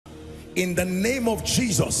in the name of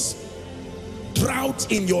Jesus. Drought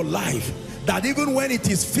in your life, that even when it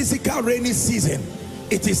is physical rainy season,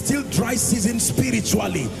 it is still dry season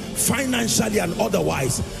spiritually, financially and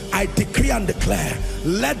otherwise. I decree and declare,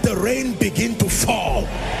 let the rain begin to fall.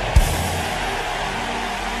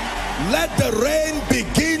 Let the rain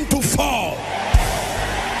begin to fall.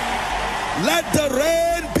 Let the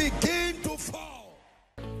rain begin to fall.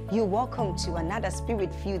 You're welcome to another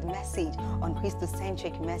spirit-filled message on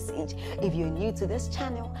Christocentric Message. If you're new to this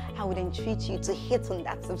channel, I would entreat you to hit on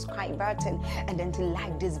that subscribe button and then to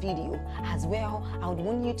like this video. As well, I would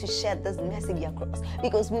want you to share this message across,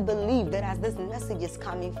 because we believe that as this message is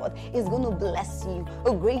coming forth, it's going to bless you.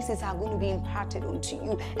 Graces are going to be imparted unto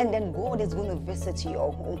you, and then God is going to visit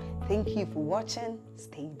your home. Thank you for watching.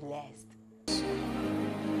 Stay blessed.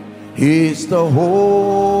 He's the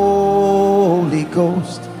Holy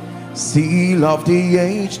Ghost, seal of the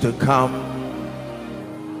age to come,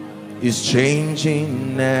 is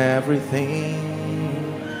changing everything.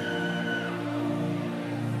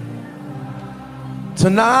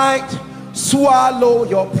 Tonight, swallow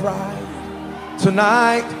your pride.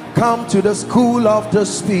 Tonight, come to the school of the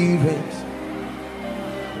Spirit.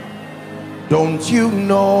 Don't you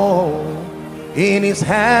know, in His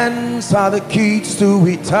hands are the keys to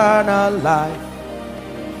eternal life.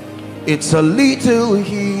 It's a little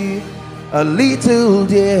here, a little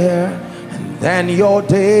there, and then your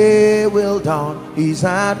day will dawn. He's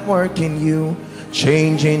at work in you,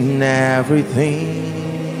 changing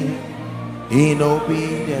everything in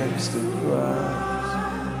obedience to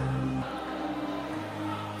Christ.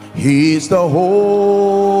 He's the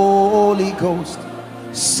Holy Ghost,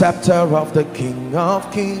 scepter of the King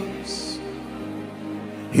of Kings.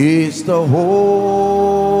 He's the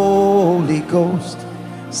Holy Ghost,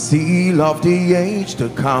 seal of the age to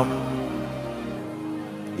come,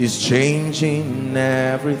 is changing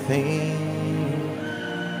everything.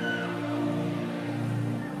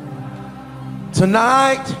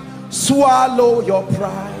 Tonight, swallow your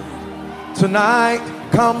pride. Tonight,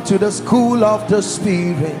 come to the school of the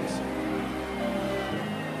Spirit.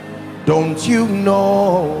 Don't you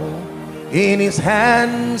know, in His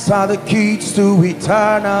hands are the keys to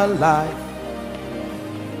eternal life.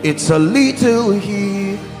 It's a little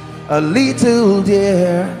here, a little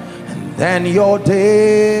there, and then your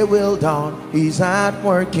day will dawn. He's at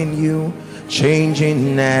work in you,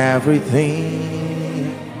 changing everything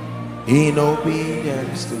in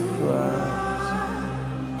obedience to Christ.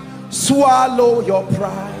 Swallow your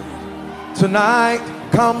pride. Tonight,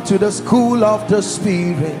 come to the school of the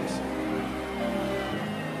Spirit.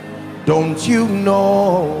 Don't you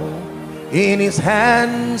know, in His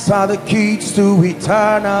hands are the keys to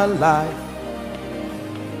eternal life.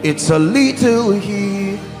 It's a little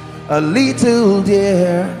here, a little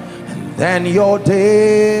there, and then your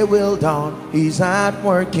day will dawn. He's at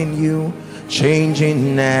work in you,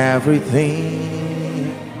 changing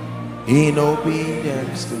everything in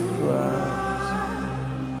obedience to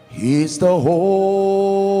Christ. He's the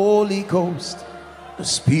Holy Ghost, the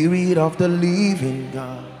Spirit of the living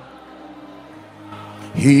God.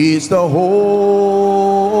 He's the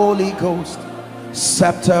Holy Ghost,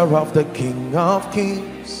 scepter of the King of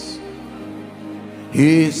Kings.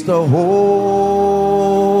 He's the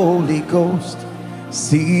Holy Ghost,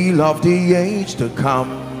 seal of the age to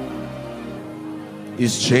come,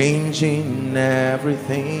 is changing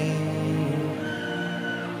everything.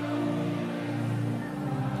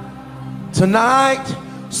 Tonight,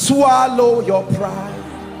 swallow your pride.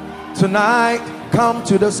 Tonight, come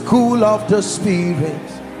to the school of the Spirit.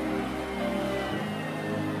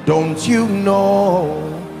 Don't you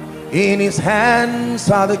know, in His hands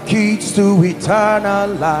are the keys to eternal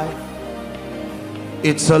life.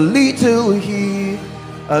 It's a little here,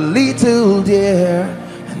 a little there,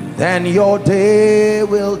 and then your day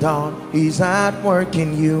will dawn. He's at work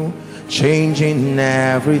in you, changing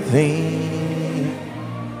everything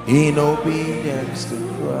in obedience to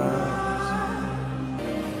Christ.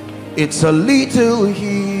 It's a little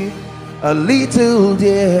here, a little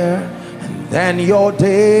there, and then your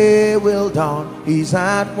day will dawn. He's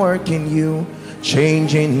at work in you,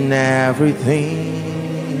 changing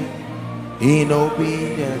everything in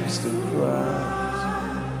obedience to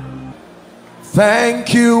Christ.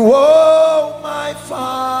 Thank you, oh my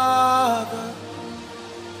Father,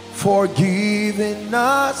 for giving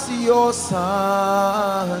us your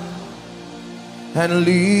Son and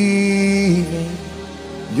leaving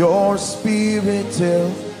your Spirit till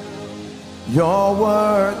your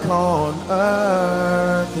work on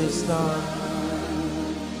earth is done,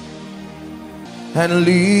 and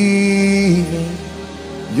leaving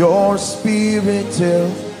your Spirit till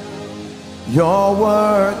your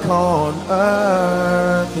work on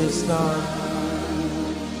earth is done.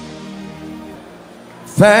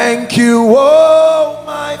 Thank you, oh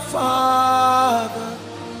my Father,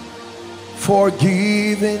 for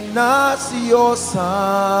giving us your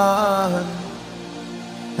Son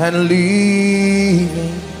and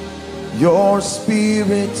leaving your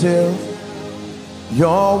Spirit till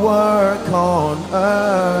your work on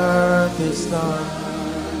earth is done.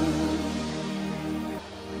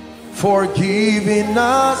 For giving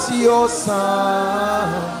us your Son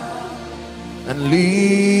and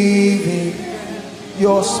leaving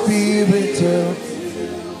your Spirit till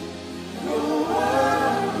your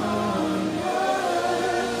work on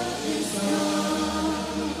earth is done.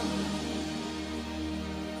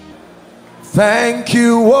 Thank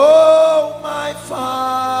you, oh my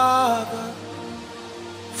Father,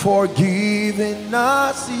 for giving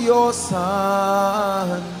us your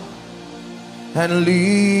Son and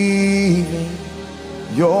leaving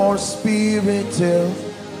your Spirit till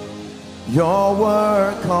your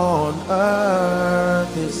work on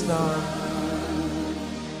earth is done.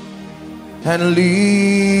 And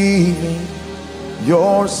leaving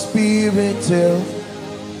your Spirit till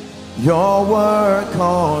your work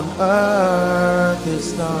on earth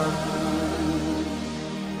is done.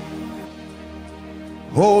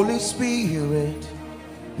 Holy Spirit,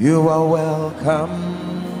 you are welcome.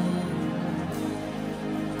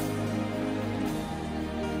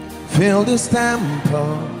 Fill this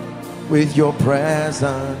temple with your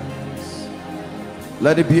presence.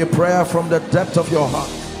 Let it be a prayer from the depth of your heart.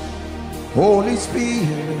 Holy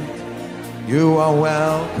Spirit, you are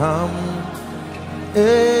welcome.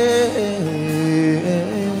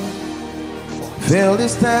 Fill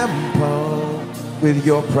this temple with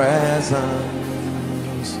your presence.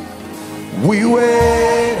 We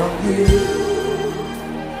wait on you,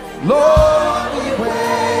 Lord, we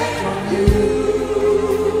wait on you.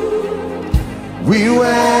 We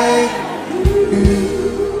wait on you,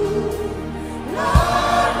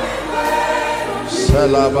 Lord, we wait on you.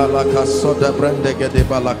 Salabalaka soda brendege de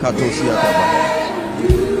balakatosia daba.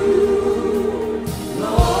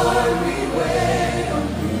 Lord, we wait on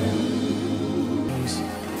you.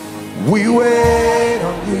 We wait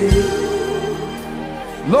on you,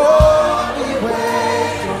 Lord, we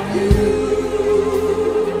wait on you.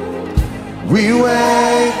 We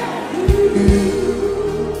wait on you.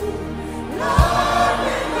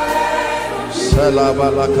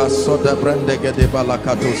 Salabalaka soda brendege de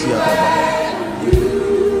balakatosia daba.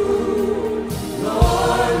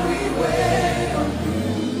 Lord, we wait on you.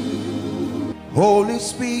 Holy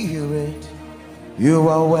Spirit, you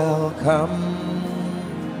are welcome.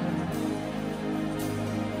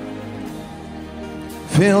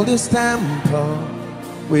 Fill this temple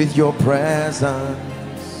with your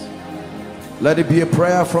presence. Let it be a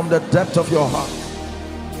prayer from the depth of your heart.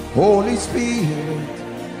 Holy Spirit,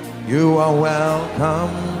 you are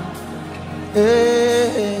welcome.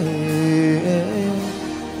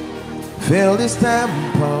 Fill this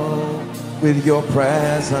temple with your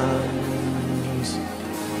presence.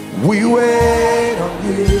 We wait on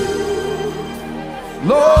you,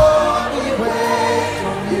 Lord, we wait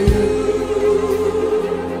on you.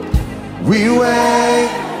 We wait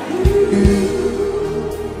on you,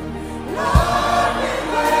 Lord, we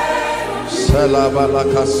wait on you.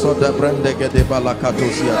 Salabalaka soda brendege de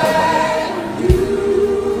balakatosia daba.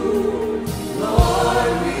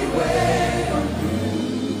 Lord, we wait on you.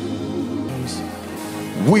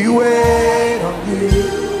 We wait on you,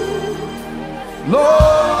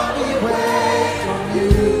 Lord, we wait on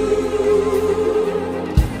you.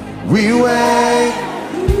 We wait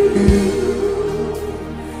on you,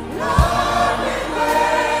 Lord, we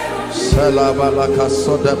wait on you. Salabalaka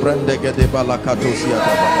soda brendege de balakatosia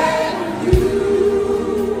daba.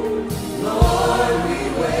 Lord, we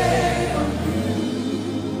wait on you.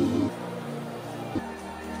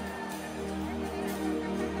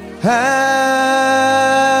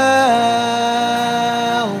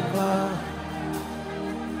 Helper,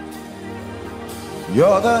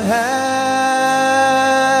 you're the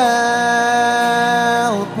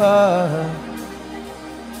helper,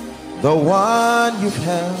 the one you've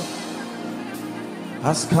helped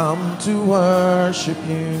has come to worship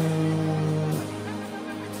you.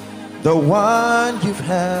 The one you've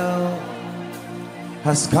helped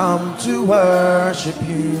has come to worship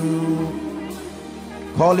you.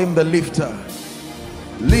 Call him the lifter.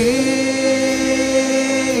 Lifter,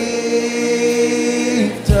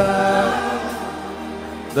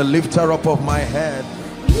 the lifter up of my head.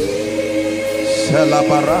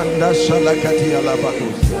 Shalabaranda shalakati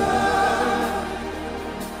alabakus.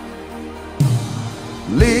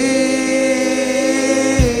 Lifter,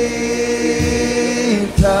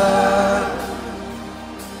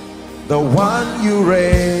 The one you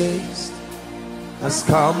raised has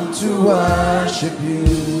come to worship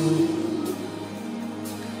you.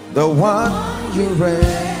 The one you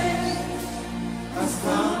raised has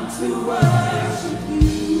come to worship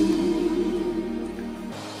you.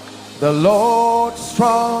 The Lord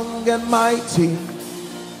strong and mighty,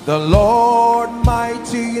 the Lord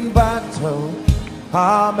mighty in battle.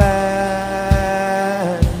 Amen.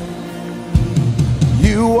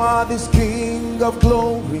 You are this King of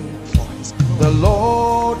glory, the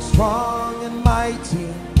Lord strong and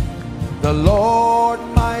mighty, the Lord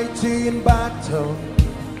mighty in battle.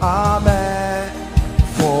 Amen.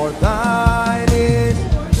 For thine is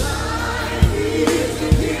the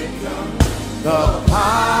kingdom, the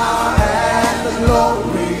power and the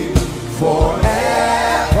glory,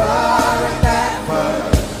 forever and ever.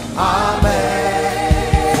 Amen.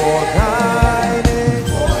 For thine is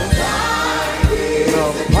the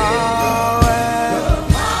power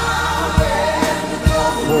and the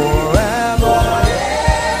glory, forever.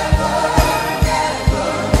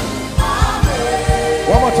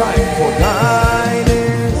 One more time. For thine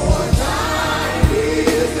is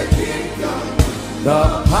the kingdom, the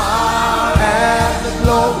power and the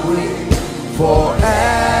glory,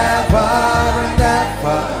 forever and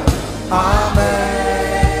ever. Amen.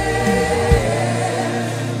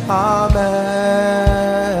 Amen.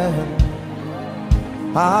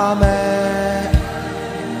 Amen.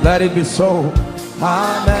 Let it be so.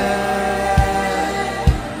 Amen.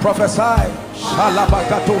 Prophesy.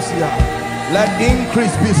 Shalabakatosia. Let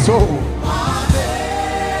increase be so.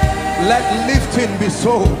 Let lifting be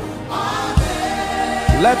so.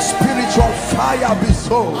 Let spiritual fire be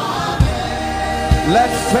so. Let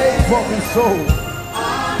favor be so.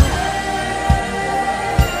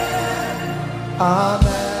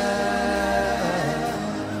 Amen.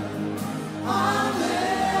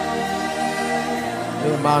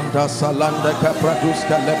 Emanda salanda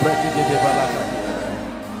kapraduska lebreti de balaka.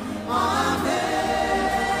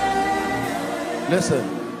 Listen.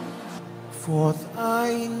 For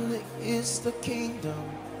thine is the kingdom,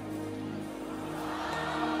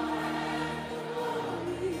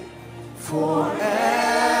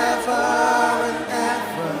 forever and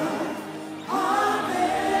ever.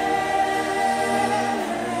 Amen.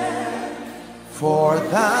 For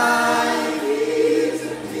thine is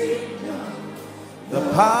the kingdom, the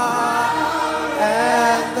power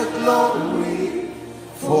and the glory,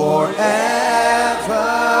 forever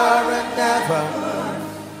and ever.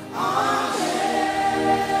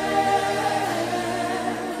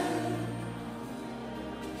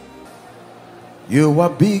 You are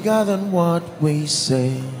bigger than what we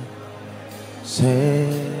say.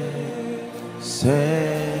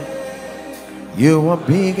 You are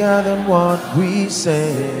bigger than what we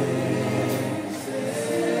say.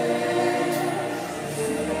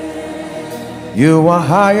 You are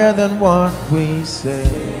higher than what we say.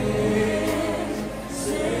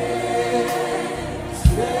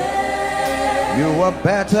 You are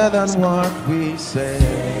better than what we say.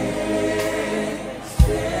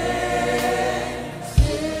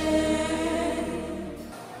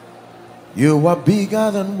 You are bigger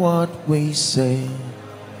than what we say.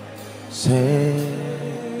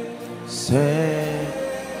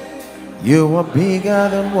 You are bigger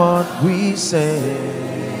than what we say.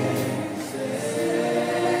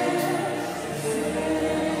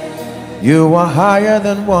 You are higher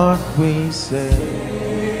than what we say.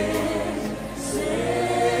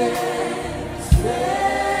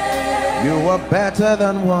 You are better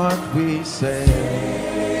than what we say.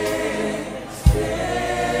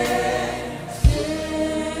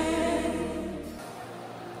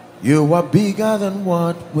 You are bigger than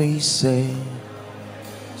what we say.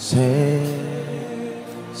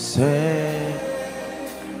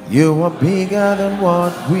 You are bigger than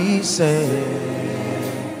what we say.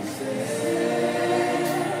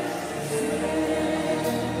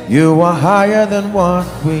 You are higher than what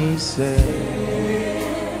we say.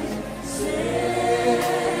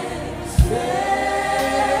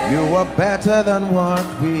 You are better than what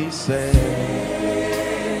we say.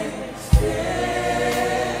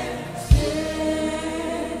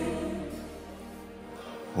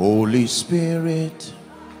 Holy Spirit,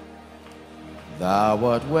 thou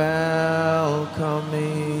art welcome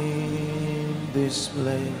in this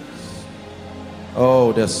place.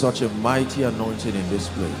 Oh, there's such a mighty anointing in this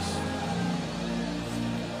place.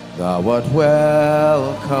 Thou art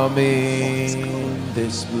welcome in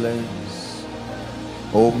this place.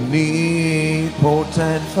 Omnipotent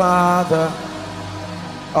Father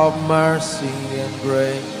of mercy and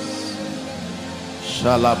grace.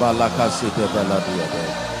 Shalabalakasite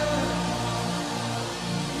veladiyade.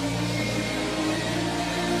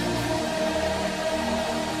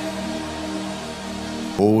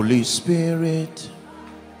 Holy Spirit,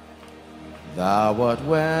 thou art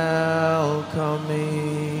welcome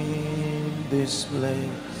in this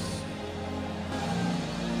place.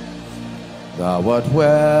 Thou art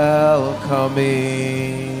welcome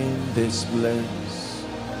in this place.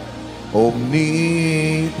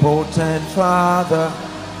 Omnipotent Father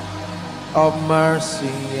of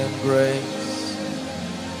mercy and grace.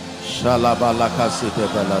 Shalabalakasite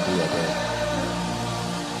baladiade.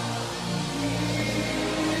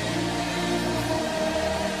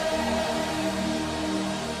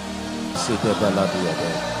 Site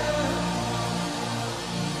baladiade.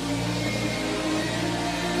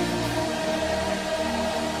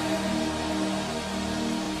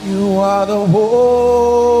 You are the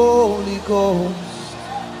Holy Ghost.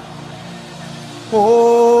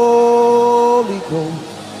 Holy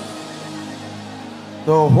Ghost.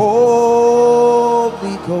 The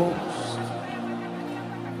Holy Ghost.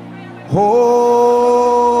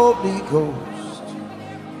 Holy Ghost.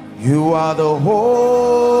 You are the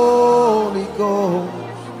Holy Ghost.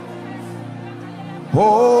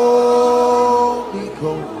 Holy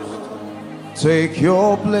Ghost. Take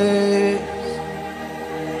your place.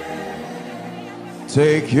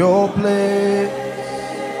 Take your place.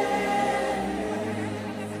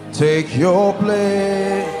 Take your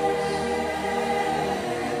place.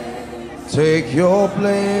 Take your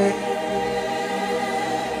place.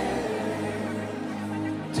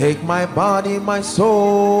 Take my body, my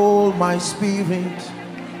soul, my spirit.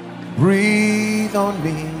 Breathe on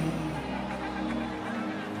me.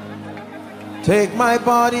 Take my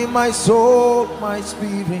body, my soul, my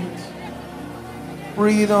spirit.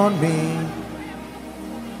 Breathe on me.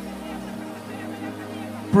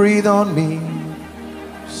 Breathe on me.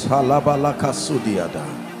 Salabalakasudiada.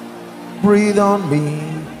 Breathe on me.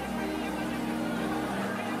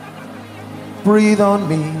 Breathe on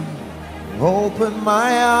me. Open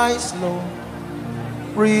my eyes, Lord.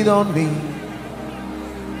 Breathe on me.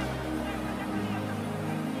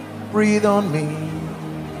 Breathe on me.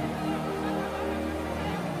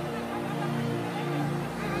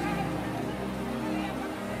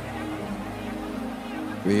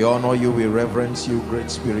 We honor you, we reverence you, great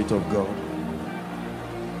Spirit of God,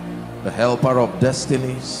 the helper of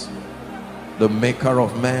destinies, the maker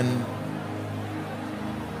of men.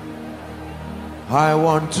 I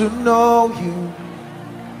want to know you.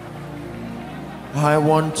 I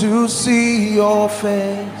want to see your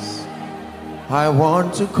face. I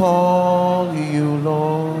want to call you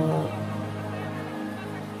Lord.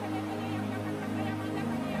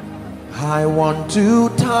 I want to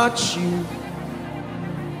touch you.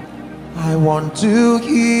 I want to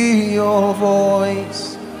hear your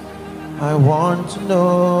voice. I want to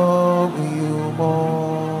know you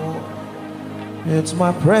more. It's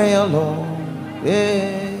my prayer, Lord.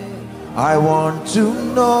 Yeah. I want to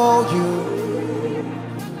know you.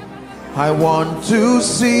 I want to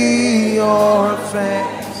see your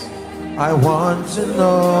face. I want to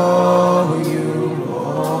know you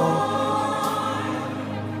more.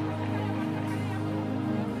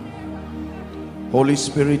 Holy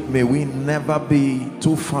Spirit, may we never be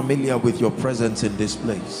too familiar with your presence in this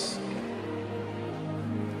place.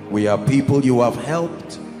 We are people you have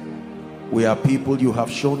helped. We are people you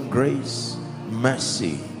have shown grace,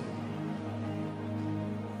 mercy.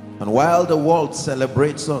 And while the world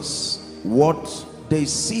celebrates us, what they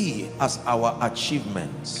see as our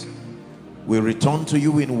achievements, we return to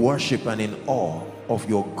you in worship and in awe of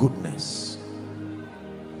your goodness.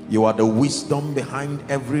 You are the wisdom behind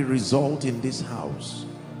every result in this house.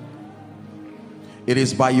 It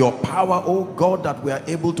is by your power, oh God, that we are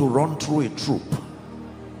able to run through a troop.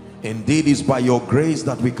 Indeed, it's by your grace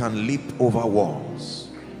that we can leap over walls.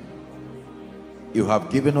 You have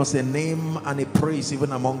given us a name and a praise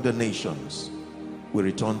even among the nations. We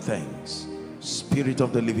return thanks. Spirit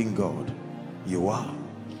of the living God, you are.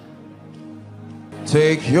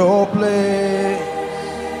 Take your place.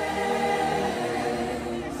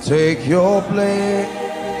 Take your place.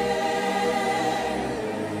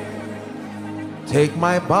 Take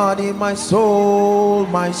my body, my soul,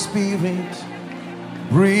 my spirit.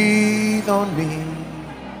 Breathe on me.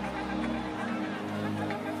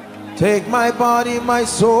 Take my body, my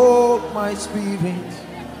soul, my spirit.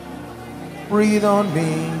 Breathe on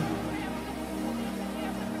me.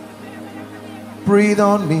 Breathe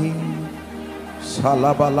on me.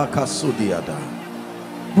 Salabalakasudiada.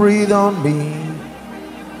 Breathe on me.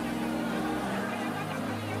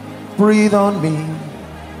 Breathe on me.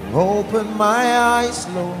 Open my eyes,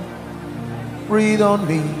 Lord. Breathe on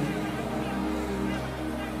me.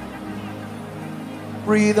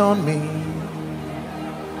 Breathe on me.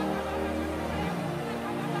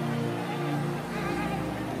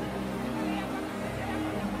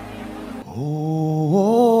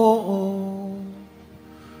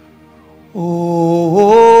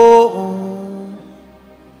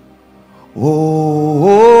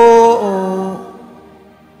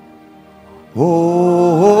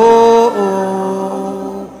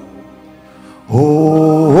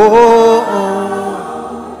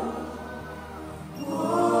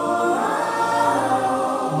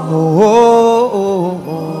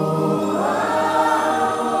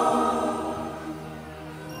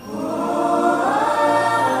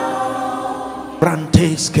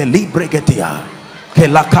 Brantes que libregetia que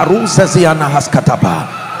la caruza ziana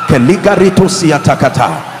haskataba que ligarito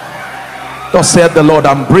siatakata. Thus said the Lord,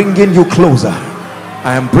 I'm bringing you closer.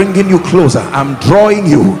 I am bringing you closer. I'm drawing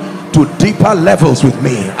you to deeper levels with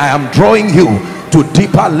me. I am drawing you to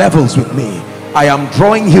deeper levels with me. I am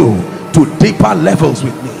drawing you to deeper levels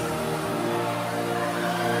with me.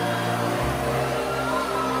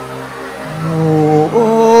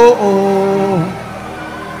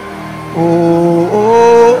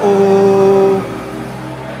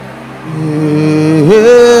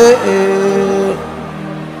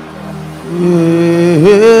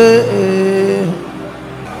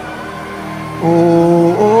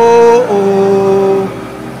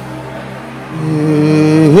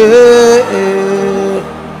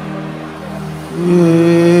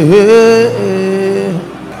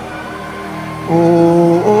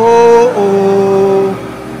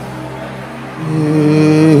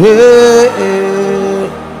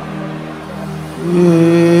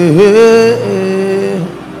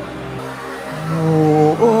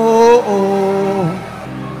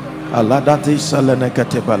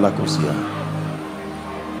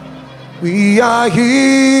 We are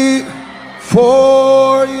here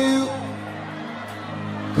for you.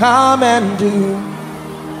 Come and do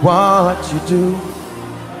what you do.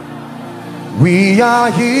 We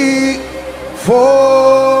are here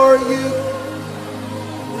for you.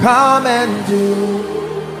 Come and do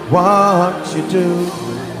what you do.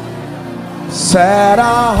 Set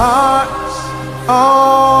our hearts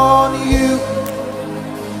on you,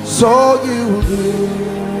 so you do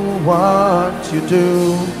what you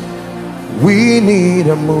do. We need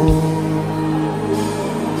a move.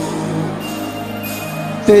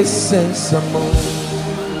 This is a move.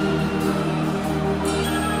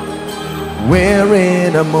 We're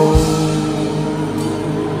in a move.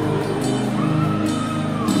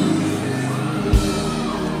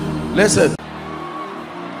 Listen.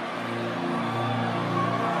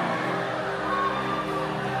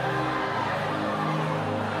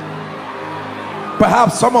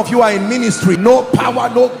 Perhaps some of you are in ministry, no power,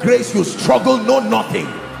 no grace, you struggle, no nothing.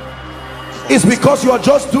 It's because you are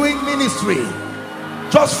just doing ministry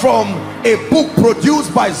just from a book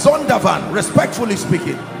produced by Zondervan, respectfully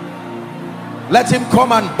speaking. Let him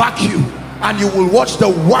come and back you, and you will watch the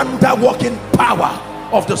wonder working power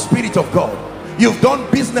of the Spirit of God. You've done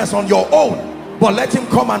business on your own, but let him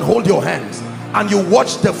come and hold your hands, and you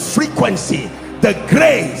watch the frequency, the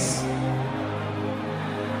grace.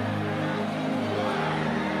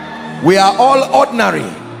 We are all ordinary,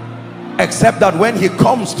 except that when he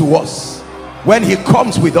comes to us, when he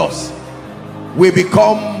comes with us, we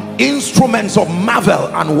become instruments of marvel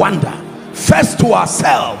and wonder, first to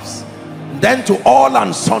ourselves, then to all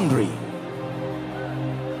and sundry.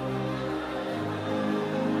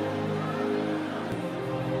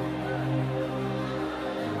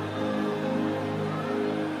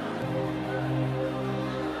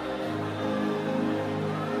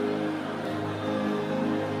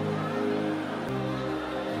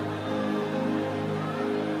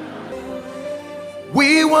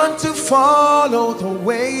 We want to follow the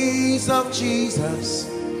ways of Jesus.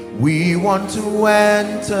 We want to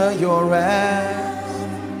enter your rest.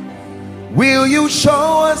 Will you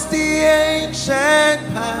show us the ancient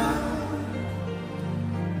path?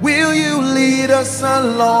 Will you lead us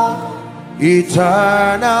along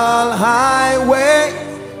eternal highway?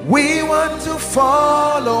 We want to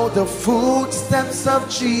follow the footsteps of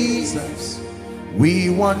Jesus. We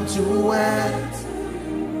want to enter.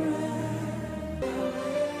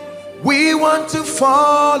 We want to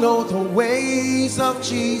follow the ways of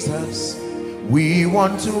Jesus. We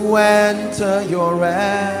want to enter your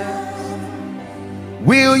rest.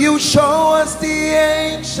 Will you show us the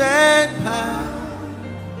ancient path?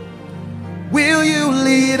 Will you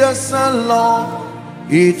lead us along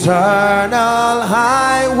eternal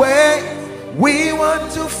highway? We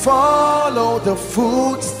want to follow the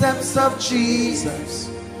footsteps of Jesus.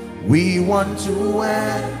 We want to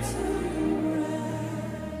enter.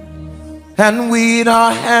 And with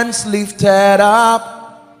our hands lifted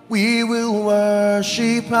up, we will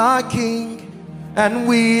worship our King. And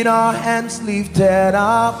with our hands lifted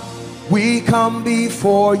up, We come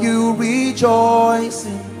before you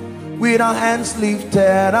rejoicing, with our hands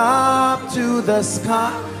lifted up to the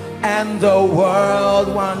sky, and the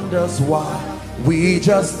world wonders why. We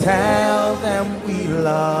just tell them we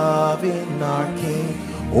love in our King.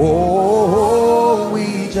 Oh,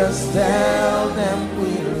 we just tell them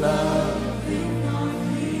we love in our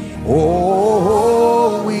King.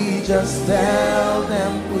 Oh, we just tell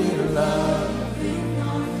them we love in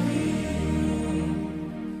our King.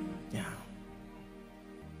 Yeah.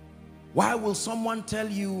 Why will someone tell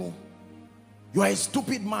you you are a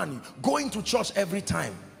stupid man going to church every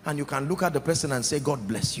time, and you can look at the person and say, God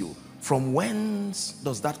bless you? From whence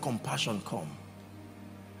does that compassion come?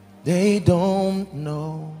 They don't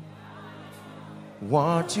know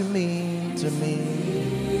what you mean to me.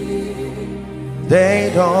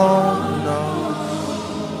 They don't know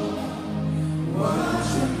what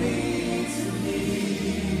you mean to me.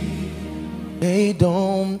 They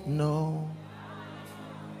don't know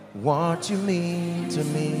what you mean to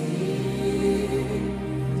me.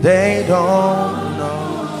 They don't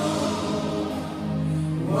know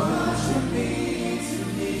what you mean to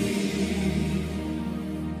me.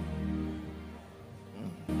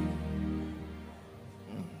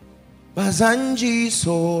 Bazanji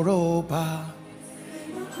soroba,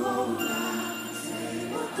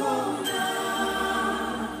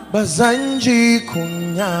 Bazanji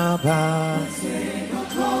kunyaba,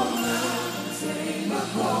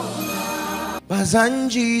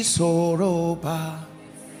 Bazanji soroba,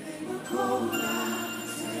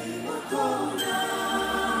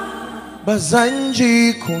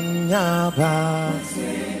 Bazanji kunyaba,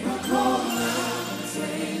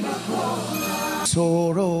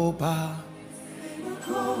 soroba,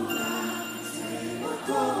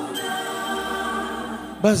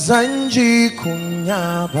 Bazanji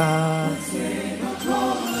kunyaba.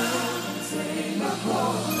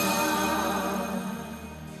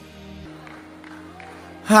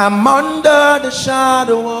 I'm under the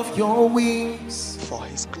shadow of your wings, For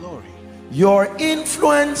his glory. your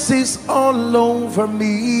influence is all over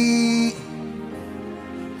me.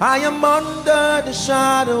 I am under the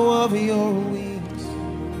shadow of your wings,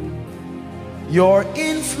 your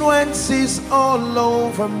influence is all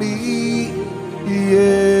over me.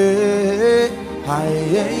 Yeah, hi,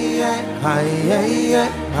 yeah, hi, yeah,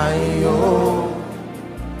 hi, oh.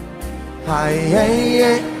 Hi,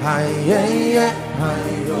 yeah, hi, yeah, hi,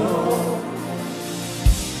 oh.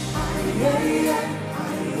 Hi, yeah,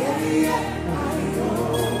 hi, yeah, hi,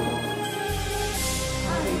 oh.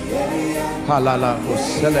 Hi, yeah. Halala,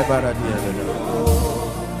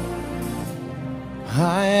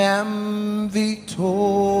 I am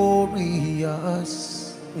victorious.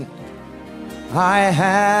 I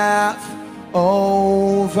have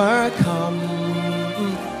overcome.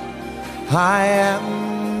 I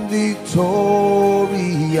am victorious.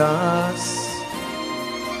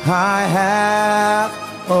 I have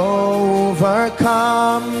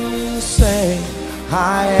overcome. Say,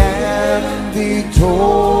 I am victorious.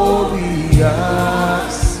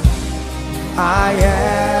 I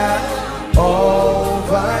am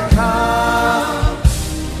overcome.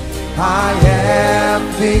 I am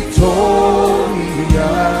victorious.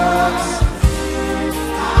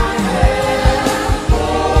 I am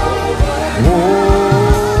overcome. Oh,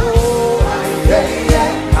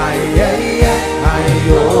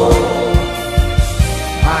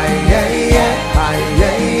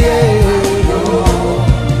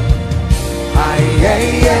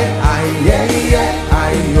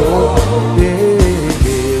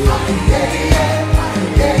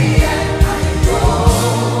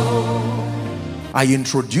 I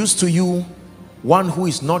introduce to you one who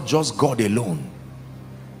is not just God alone,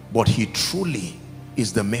 but he truly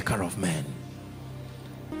is the maker of man.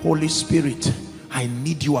 Holy Spirit, I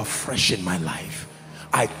need you afresh in my life.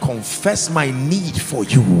 I confess my need for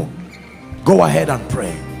you. Go ahead and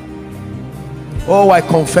pray. Oh, I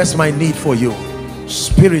confess my need for you,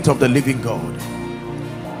 Spirit of the living God.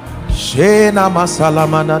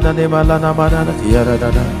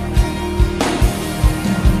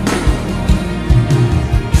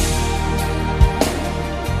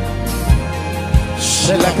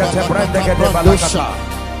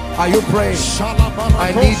 Are you praying?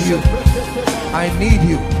 I need you. I need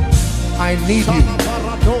you. I need you.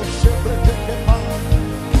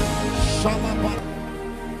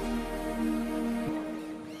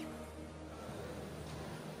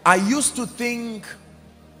 I used to think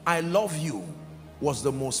I love you was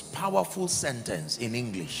the most powerful sentence in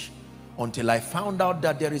English, until I found out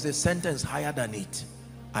that there is a sentence higher than it.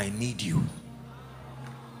 I need you.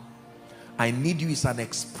 I need you is an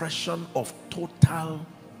expression of total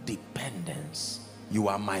dependence. You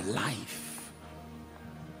are my life.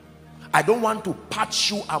 I don't want to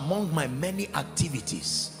patch you among my many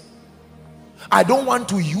activities. I don't want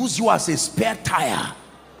to use you as a spare tire.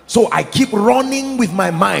 So I keep running with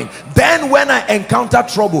my mind. Then when I encounter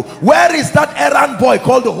trouble, where is that errand boy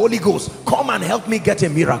called the Holy Ghost? Come and help me get a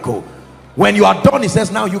miracle. When you are done, he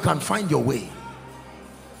says, now you can find your way.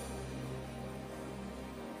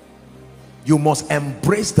 You must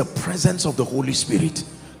embrace the presence of the Holy Spirit.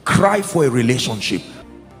 Cry for a relationship.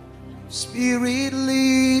 Spirit,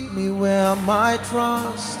 lead me where my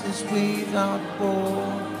trust is without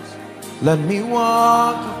borders. Let me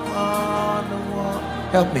walk upon the water.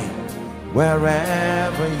 Help me.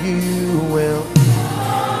 Wherever you will.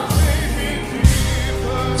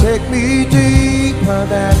 Take me deeper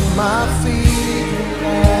than my feet will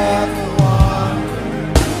ever wander.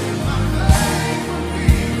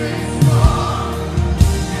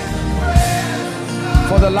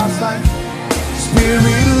 For the last time. Spirit,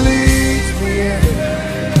 lead me in.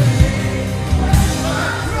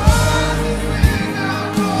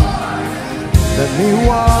 Let me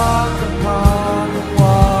walk upon the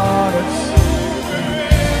waters.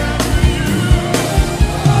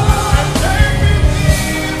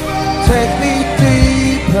 Take me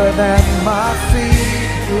deeper than my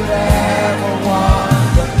feet could ever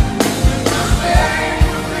wander.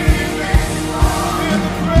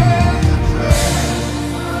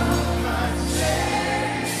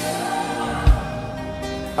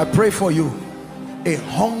 I pray for you a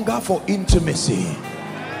hunger for intimacy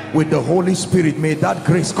with the Holy Spirit. May that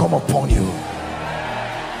grace come upon you.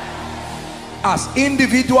 As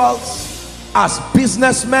individuals, as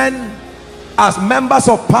businessmen, as members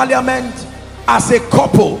of parliament, as a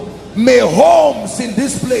couple, may homes in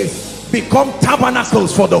this place become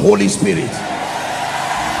tabernacles for the Holy Spirit.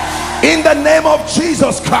 In the name of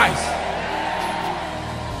Jesus Christ.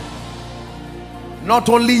 Not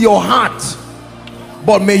only your heart,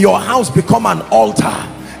 but may your house become an altar.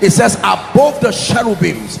 It says, above the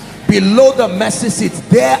cherubims, below the mercy seat,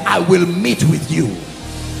 there I will meet with you.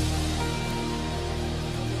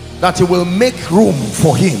 That you will make room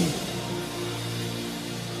for him.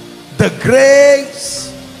 The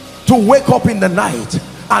grace to wake up in the night,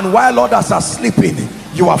 and while others are sleeping,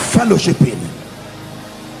 you are fellowshipping.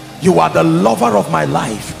 You are the lover of my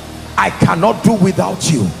life. I cannot do without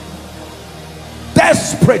you.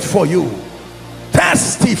 Desperate for you.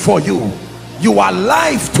 Thirsty for you. You are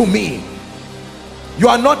life to me. You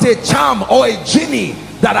are not a charm or a genie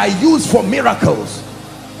that I use for miracles.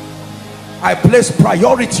 I place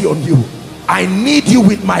priority on you. I need you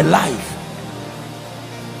with my life.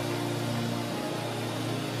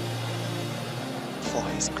 For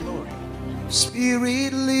his glory.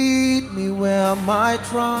 Spirit, lead me where my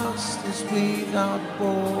trust is without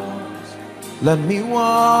borders. Let me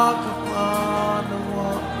walk upon the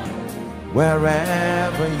water.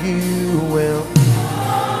 Wherever you will.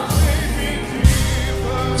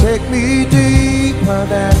 Take me deeper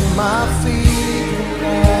than my feet will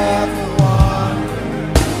ever wander.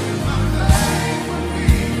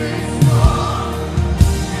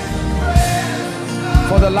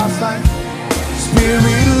 For the last time.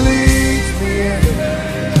 Spirit, lead me in.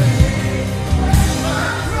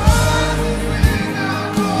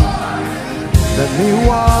 Let me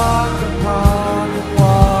walk upon the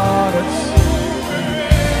waters.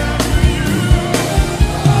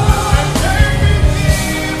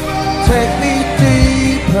 Take me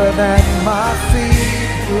deeper than my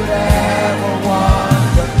feet could ever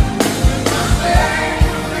wander.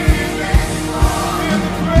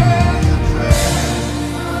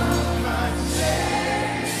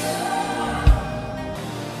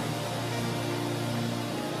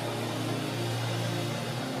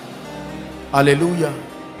 Hallelujah.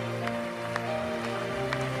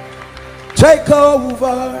 Take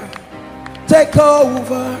over. Take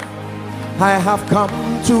over. I have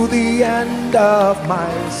come to the end of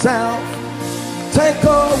myself. Take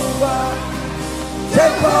over,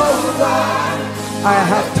 take over. I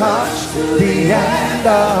have touched the end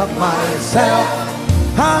of myself.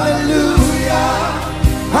 Hallelujah,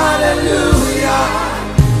 hallelujah.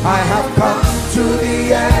 I have come to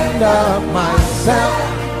the end of myself.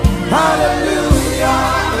 Hallelujah,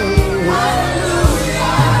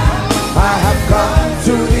 hallelujah. I have come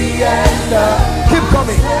to the end of. Keep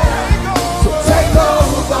coming. Take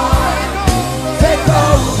over, take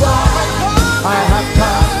over. I have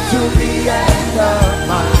come to the end of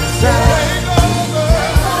myself.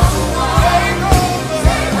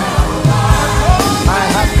 I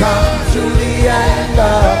have come to the end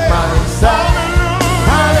of myself.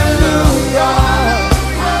 Hallelujah,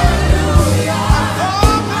 hallelujah.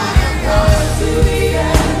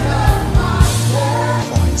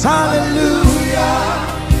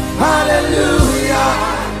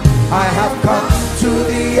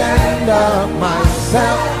 end of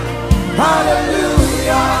myself.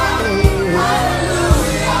 Hallelujah.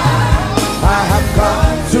 Hallelujah. I have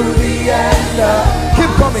come to the end of.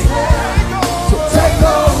 Keep coming. So take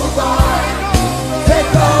over.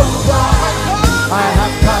 Take over. I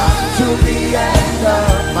have come to the end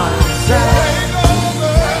of myself.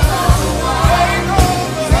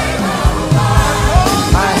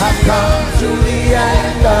 I have come to the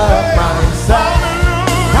end of myself.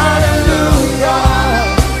 Hallelujah.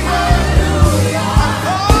 Hallelujah.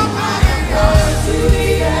 I have come to the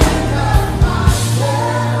end of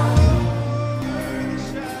myself.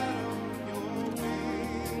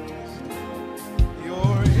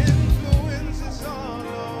 Your influence is all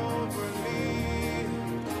over me.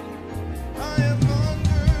 I am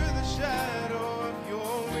under the shadow of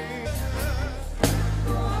your wings.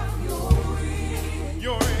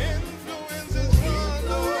 Your influence is all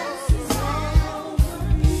over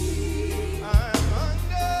me. I'm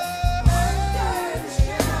under the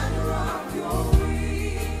shadow of your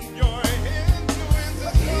wings. Your influence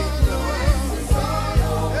is all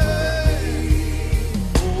over me.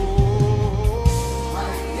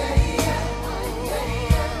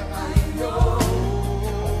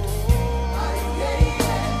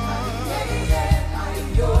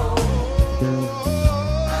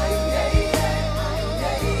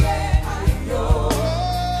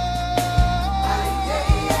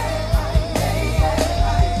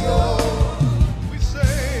 We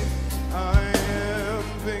say, I am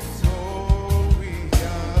victorious,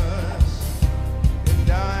 and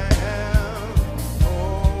I am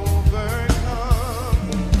overcome.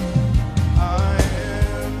 I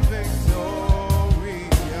am victorious,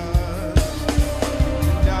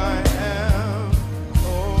 and I am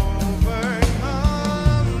overcome.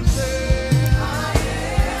 Say, I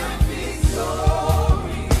am victorious,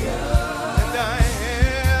 and I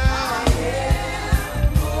am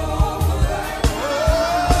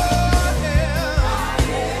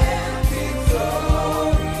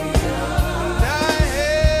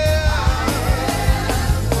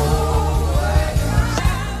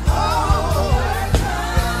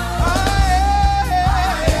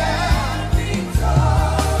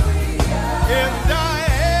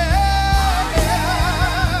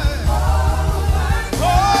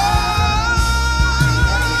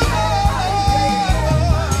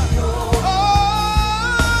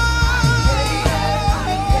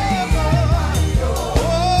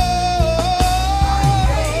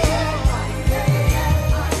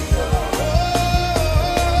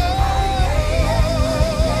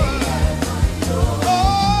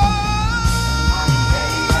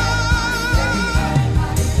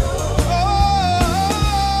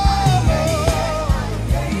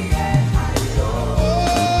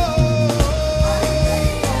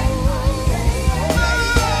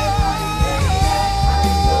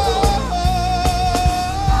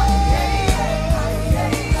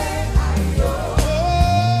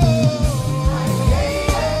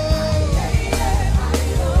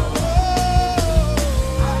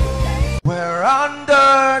We're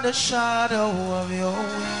under the shadow of your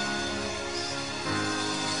wings.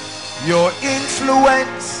 Your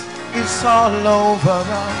influence is all over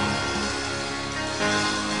us.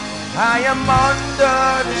 I am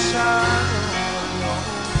under the shadow of your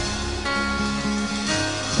wings.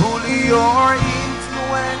 Truly your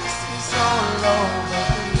influence is all over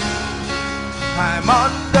me. I'm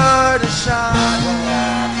under the shadow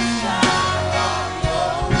of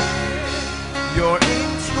your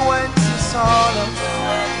influence is all over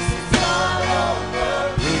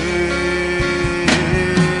me.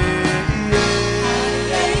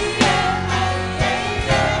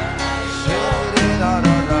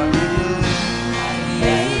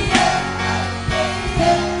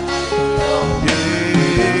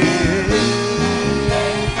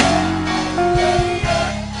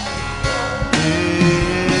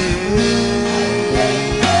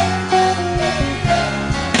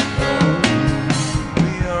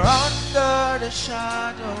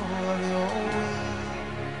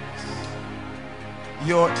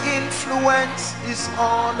 Your influence is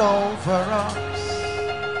all over us.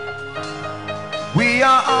 We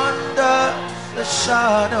are under the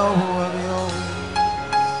shadow of your wings.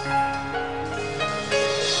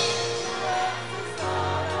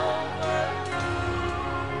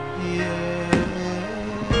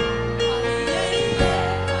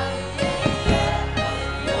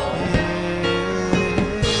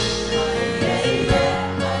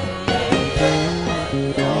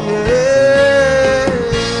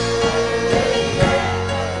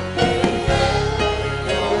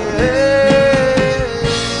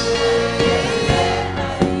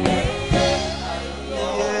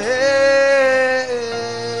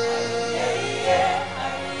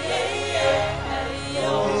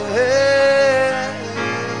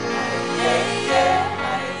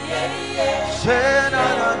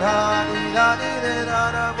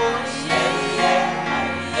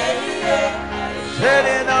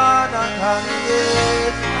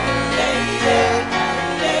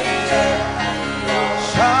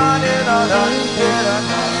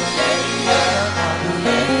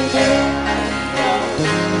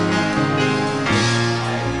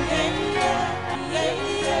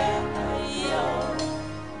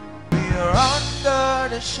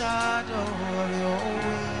 The shadow of your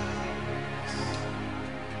wings.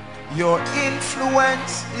 Your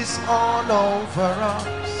influence is all over us.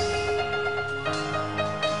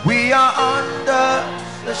 We are under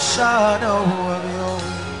the shadow of your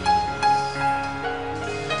wings.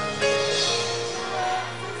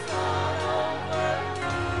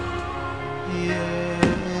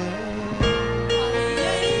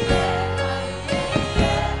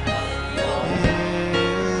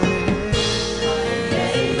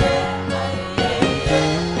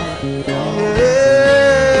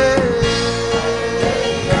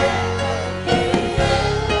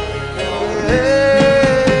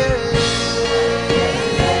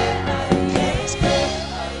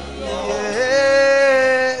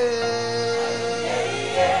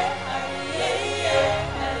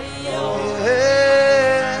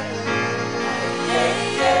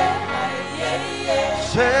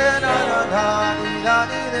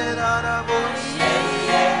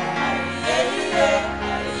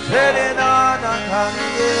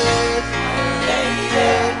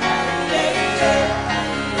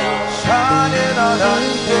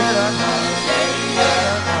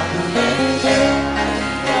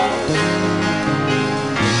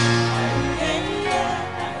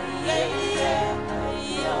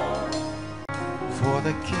 For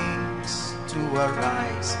the kings to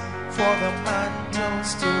arise, for the mantles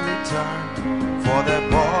to return, for the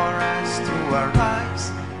Boras to arise,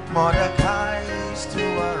 Mordecai's to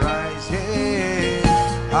arise. Yeah.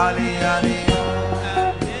 Ali, Ali, oh,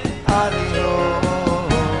 Ali, oh.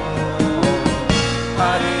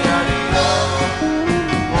 Ali, Ali, oh.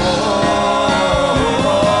 Oh,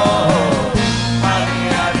 Ali,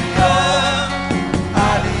 Ali, oh.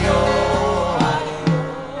 Ali, oh.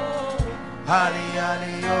 Ali,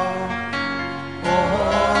 Ali, oh. Oh,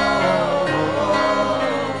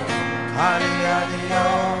 Ali, Ali, oh.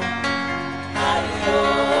 Ali,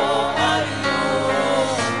 oh.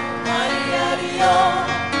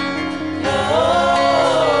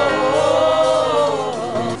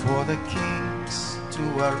 For the kings to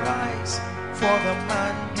arise, for the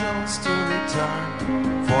mantles to return,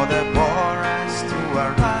 for the Boras to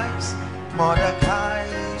arise,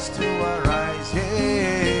 Mordecai's to arise.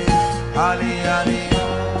 Yeah. Ali, Ali, oh.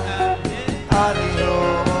 Ali, oh.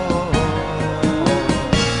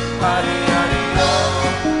 Ali, Ali, oh.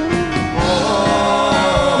 Oh,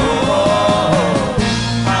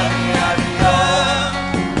 Ali, Ali, oh.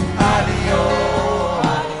 Ali, oh.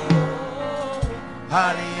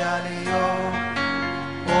 Ali, Ali, oh.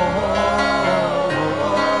 Oh,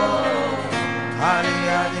 Ali,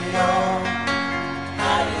 Ali, oh.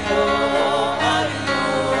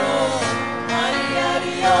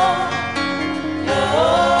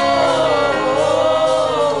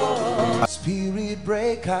 Spirit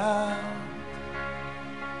breaker,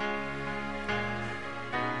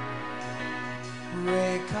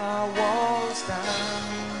 break our walls down.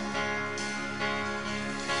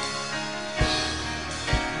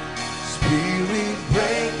 Spirit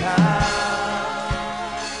breaker,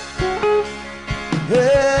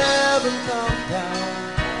 heaven come down.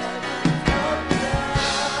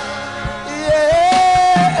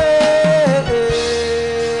 Yeah,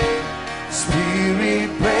 Spirit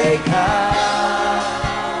breaker,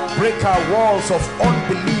 break our walls of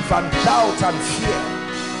unbelief and doubt and fear.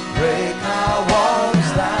 Break our walls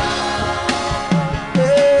down.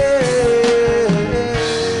 Yeah.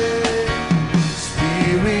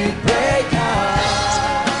 Spirit breaker,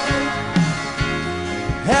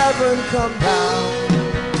 heaven come down.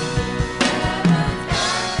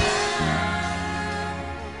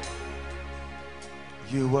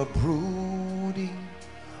 You are brooding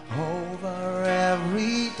over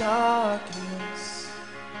every darkness.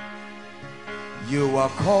 You are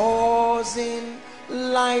causing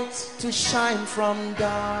light to shine from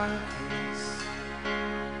darkness.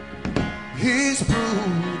 He's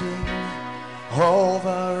brooding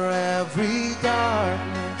over every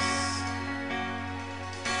darkness.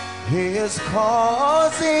 He is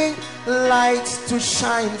causing light to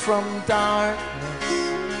shine from darkness.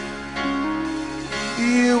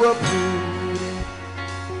 You are brooding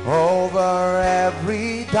over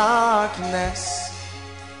every darkness.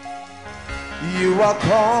 You are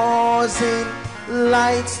causing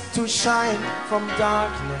light to shine from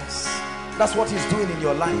darkness. That's what he's doing in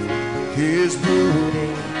your life. He is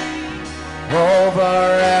brooding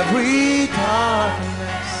over every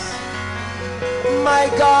darkness. My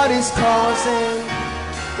God is causing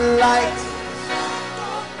light.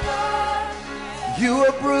 You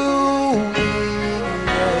are brooding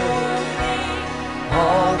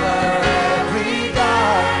over every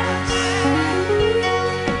darkness.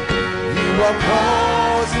 You are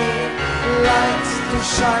causing light to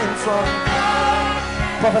shine from.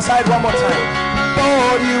 Prophesy it one more time.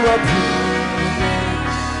 Lord, you are brooding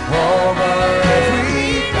over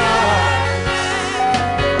every darkness.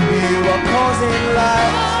 You are causing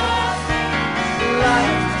light.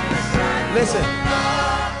 Listen.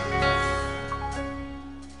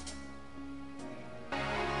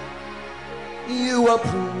 You are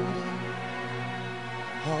brooding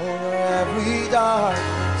over every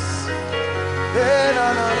darkness. You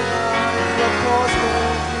are causing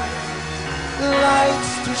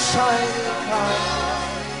lights to shine upon.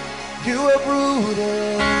 You are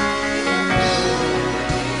brooding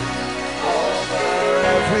over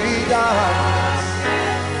every darkness.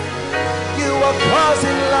 You are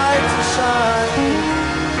causing light to shine.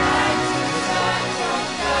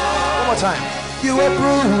 One more time. You are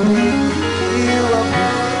brooding. You are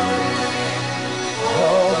brooding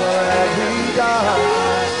over every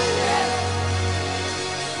darkness.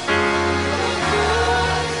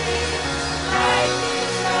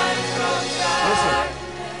 Listen.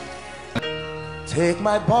 Take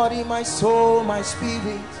my body, my soul, my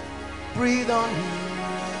spirit, breathe on me.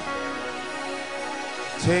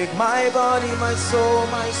 Take my body, my soul,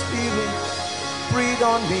 my spirit, breathe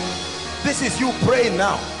on me. This is you praying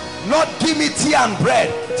now. Lord, give me tea and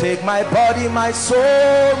bread. Take my body, my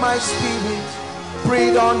soul, my spirit,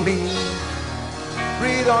 breathe on me.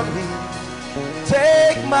 Breathe on me.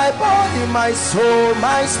 Take my body, my soul,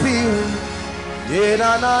 my spirit.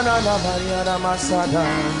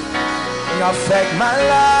 Affect my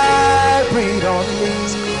life, breathe on me.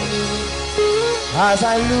 As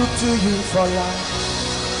I look to you for life,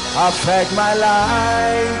 affect my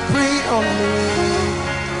life, breathe on me.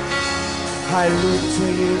 I look to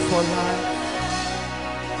you for life.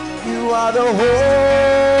 You are the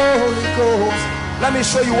Holy Ghost. Let me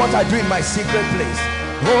show you what I do in my secret place.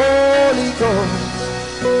 Holy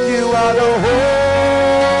Ghost, you are the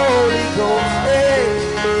Holy Ghost. Hey,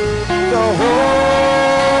 the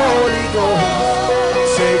Holy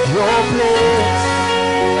Ghost, take your place.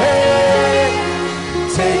 Hey,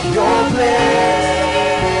 take your place.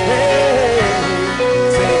 Hey,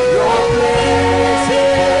 take your place.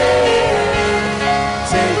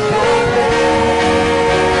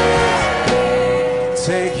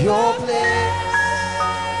 Take your place.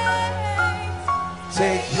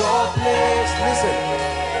 Take your place. Listen.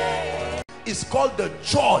 It's called the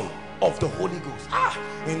joy of the Holy Ghost.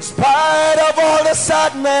 In spite of all the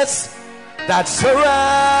sadness that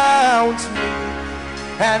surrounds me,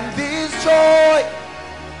 and this joy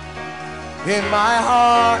in my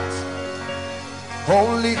heart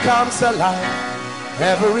only comes alive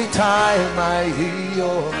every time I hear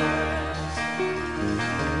your voice.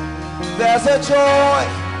 There's a joy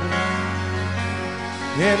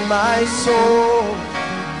in my soul.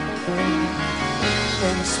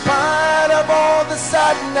 In spite of all the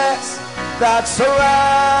sadness that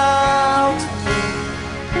surrounds me,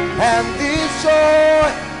 and this joy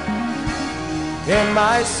in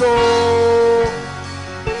my soul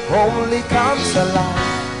only comes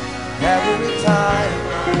alive every time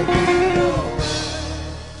I hear your voice.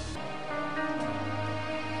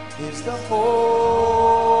 It's the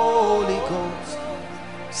Holy Ghost,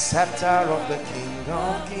 scepter of the King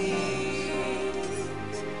of Kings.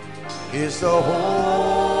 Is the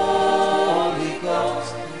Holy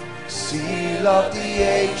Ghost, seal of the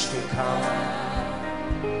age to come.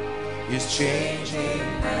 Is changing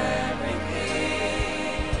everything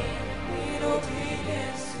in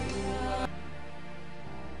obedience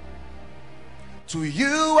to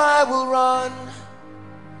you. I will run,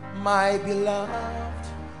 my beloved.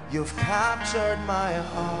 You've captured my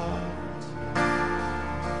heart.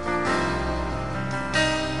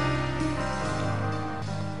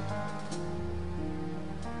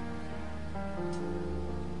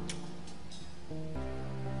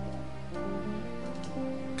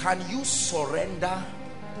 Can you surrender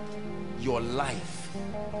your life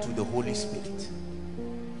to the Holy Spirit?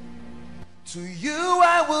 To you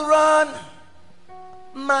I will run,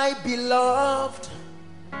 my beloved.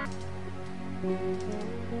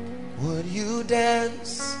 Would you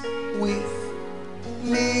dance with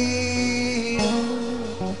me,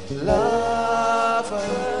 lover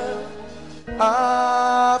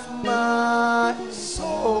of my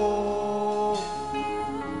soul?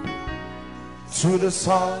 To the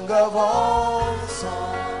song of all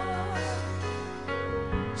songs,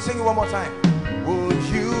 sing it one more time. Would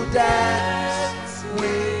you dance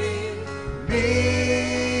with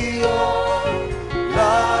me, oh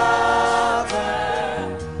lover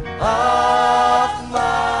of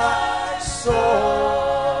my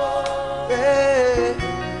soul? Hey,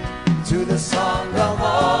 to the song of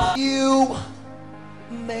all you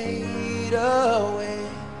made a way.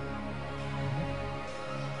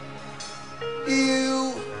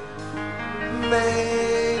 You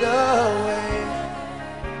made a way.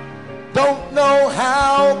 Don't know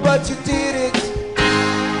how, but you did it.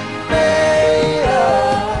 Made a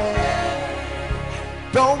way.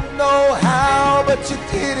 Don't know how, but you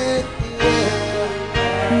did it.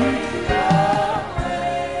 Yeah.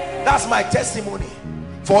 That's my testimony.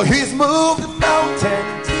 For he's moved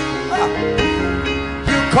mountains.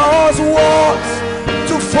 You cause walls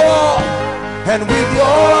to fall, and with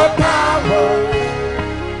your power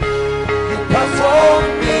you perform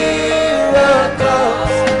miracles.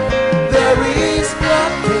 There is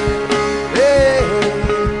nothing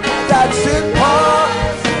that's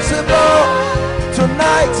impossible.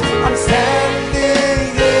 Tonight I'm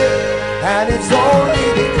standing here, and it's only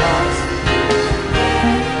because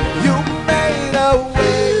you made a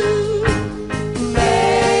way.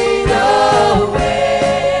 Made a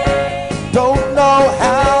way. Don't know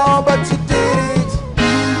how, but you did it.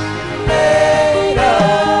 Made a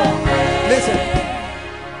way. Listen,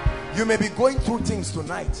 you may be going through things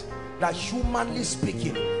tonight that, humanly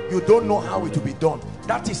speaking, you don't know how it will be done.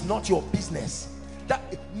 That is not your business. That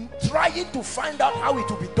trying to find out how it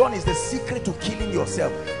will be done is the secret to killing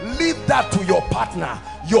yourself. Leave that to your partner,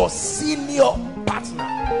 your senior partner.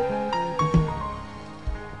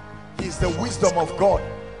 He's the wisdom of God.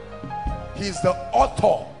 He's the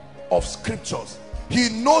author of scriptures. He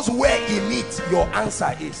knows where in it your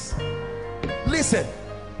answer is. Listen,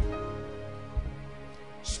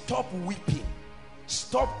 stop weeping,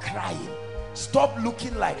 stop crying, stop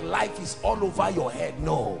looking like life is all over your head.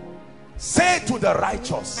 No, say to the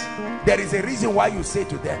righteous, there is a reason why you say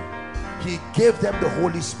to them, he gave them the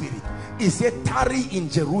Holy Spirit. He said, tarry in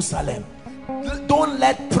Jerusalem. Don't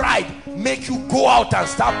let pride make you go out and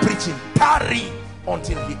start preaching. Tarry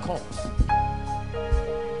until he comes.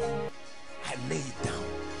 I lay it down.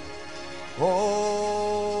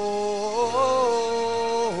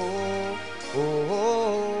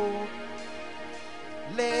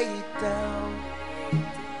 Lay it down.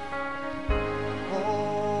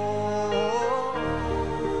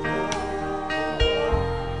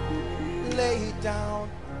 Lay it down.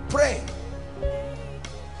 Pray.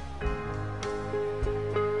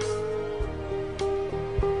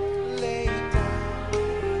 Lay it down.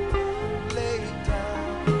 Lay it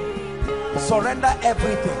down. Surrender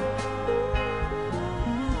everything.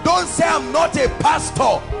 Don't say, I'm not a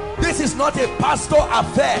pastor. This is not a pastor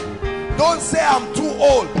affair. Don't say, I'm too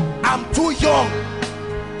old, I'm too young.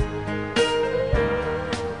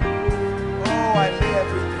 Oh, I lay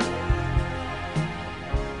everything.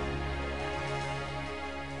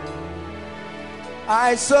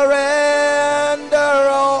 I surrender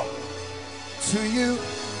all to you.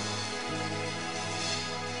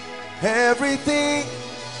 Everything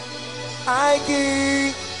I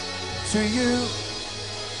give to you.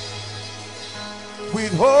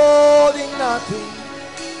 Withholding nothing.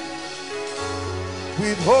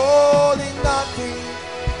 Withholding nothing.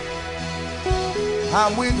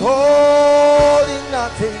 I'm withholding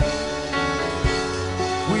nothing.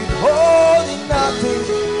 Withholding nothing.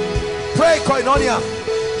 Pray, koinonia.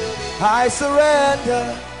 I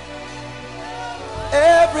surrender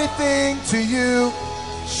everything to you.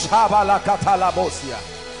 Shabalakatalabosia.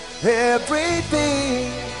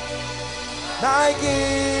 Everything I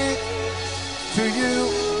give to you.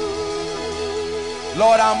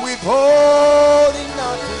 Lord, I'm withholding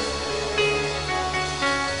nothing.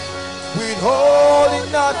 Withholding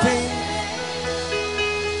nothing.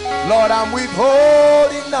 Lord, I'm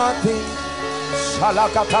withholding nothing.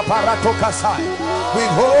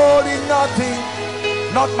 Withholding nothing.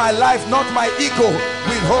 Not my life, not my ego.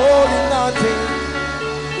 Withholding nothing.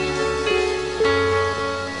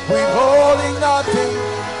 Withholding nothing.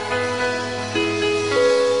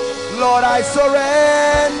 Lord, I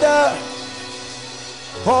surrender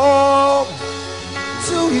all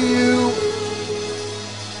to you,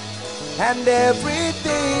 and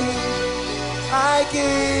everything I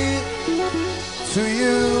give to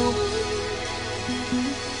you.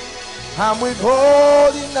 I'm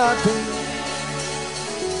withholding nothing.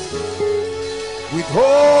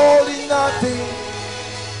 Withholding nothing.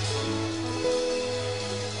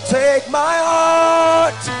 Take my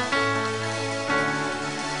heart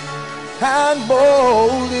and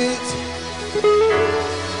mold it.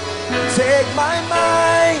 Take Take my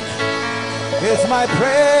mind, it's my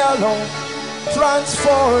prayer, Lord.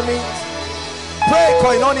 Transform it. Pray,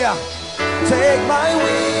 koinonia. Take my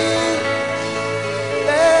will,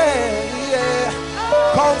 yeah.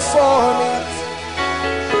 Conform it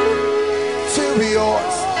to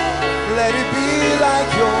yours. Let it be like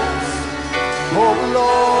yours, oh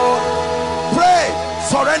Lord. Pray,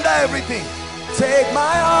 surrender everything. Take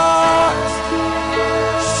my heart,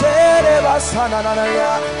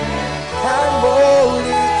 and mold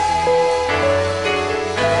it.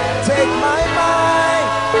 Take my mind,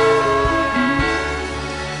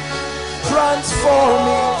 transform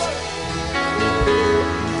it.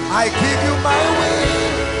 I give you my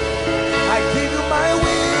will, I give you my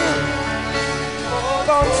will.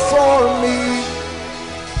 Conform me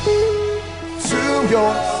to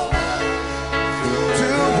yours, to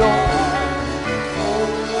yours.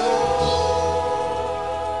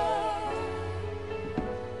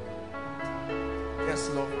 Yes,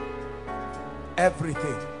 Lord.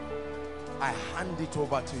 Everything, I hand it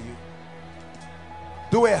over to you.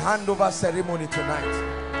 Do a handover ceremony tonight.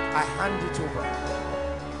 I hand it over.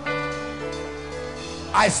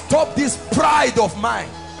 I stop this pride of mine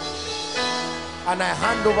and I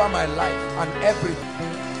hand over my life and everything.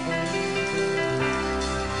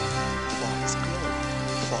 For His glory,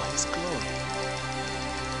 for His glory.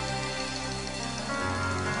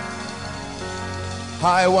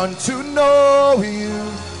 I want to know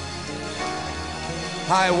you.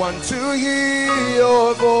 I want to hear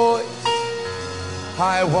your voice.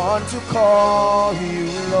 I want to call you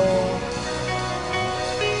Lord.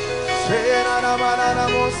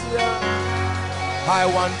 I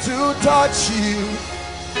want to touch you.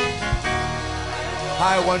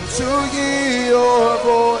 I want to hear your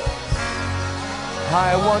voice.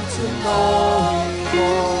 I want to know you more.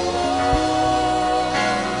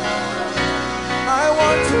 I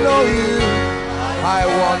want to know you. I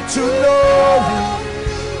want to know you.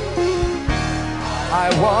 I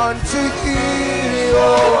want to hear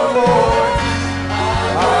your voice.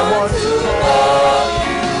 I want to know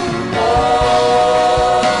you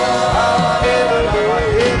more.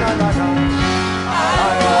 I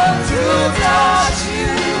want to touch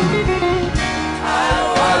you.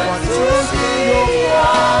 I want to see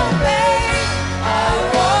your face. I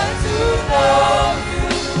want to know you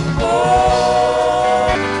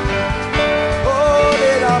more. Oh,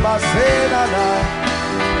 let me say that.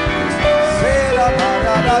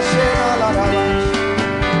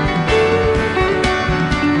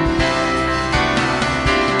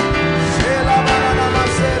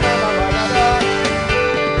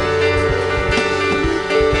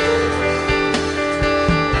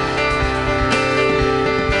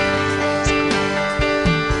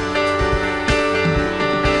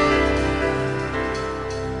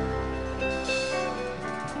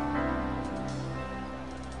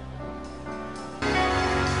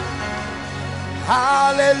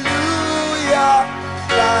 Hallelujah,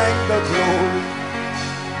 thank the glory.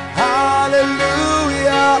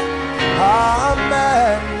 Hallelujah,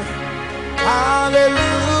 amen.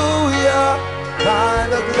 Hallelujah, thank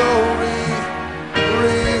the glory.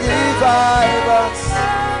 Revive us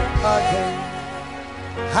again.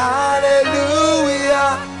 Hallelujah,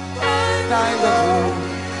 thank the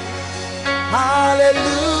glory.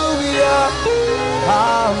 Hallelujah,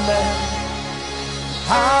 amen.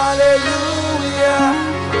 Hallelujah,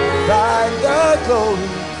 thank the glory.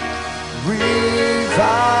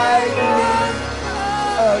 Revive me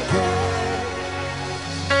again.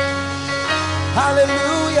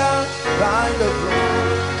 Hallelujah, thank the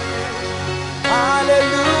glory.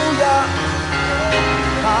 Hallelujah,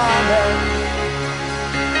 amen.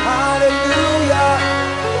 Hallelujah,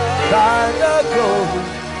 thank the glory.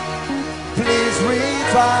 Please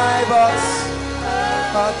revive us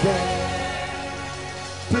again.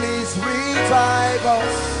 Please revive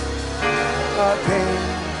us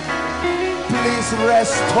again. Please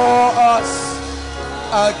restore us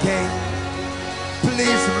again.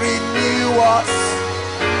 Please renew us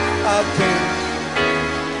again.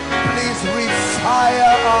 Please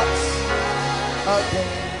refire us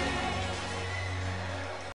again.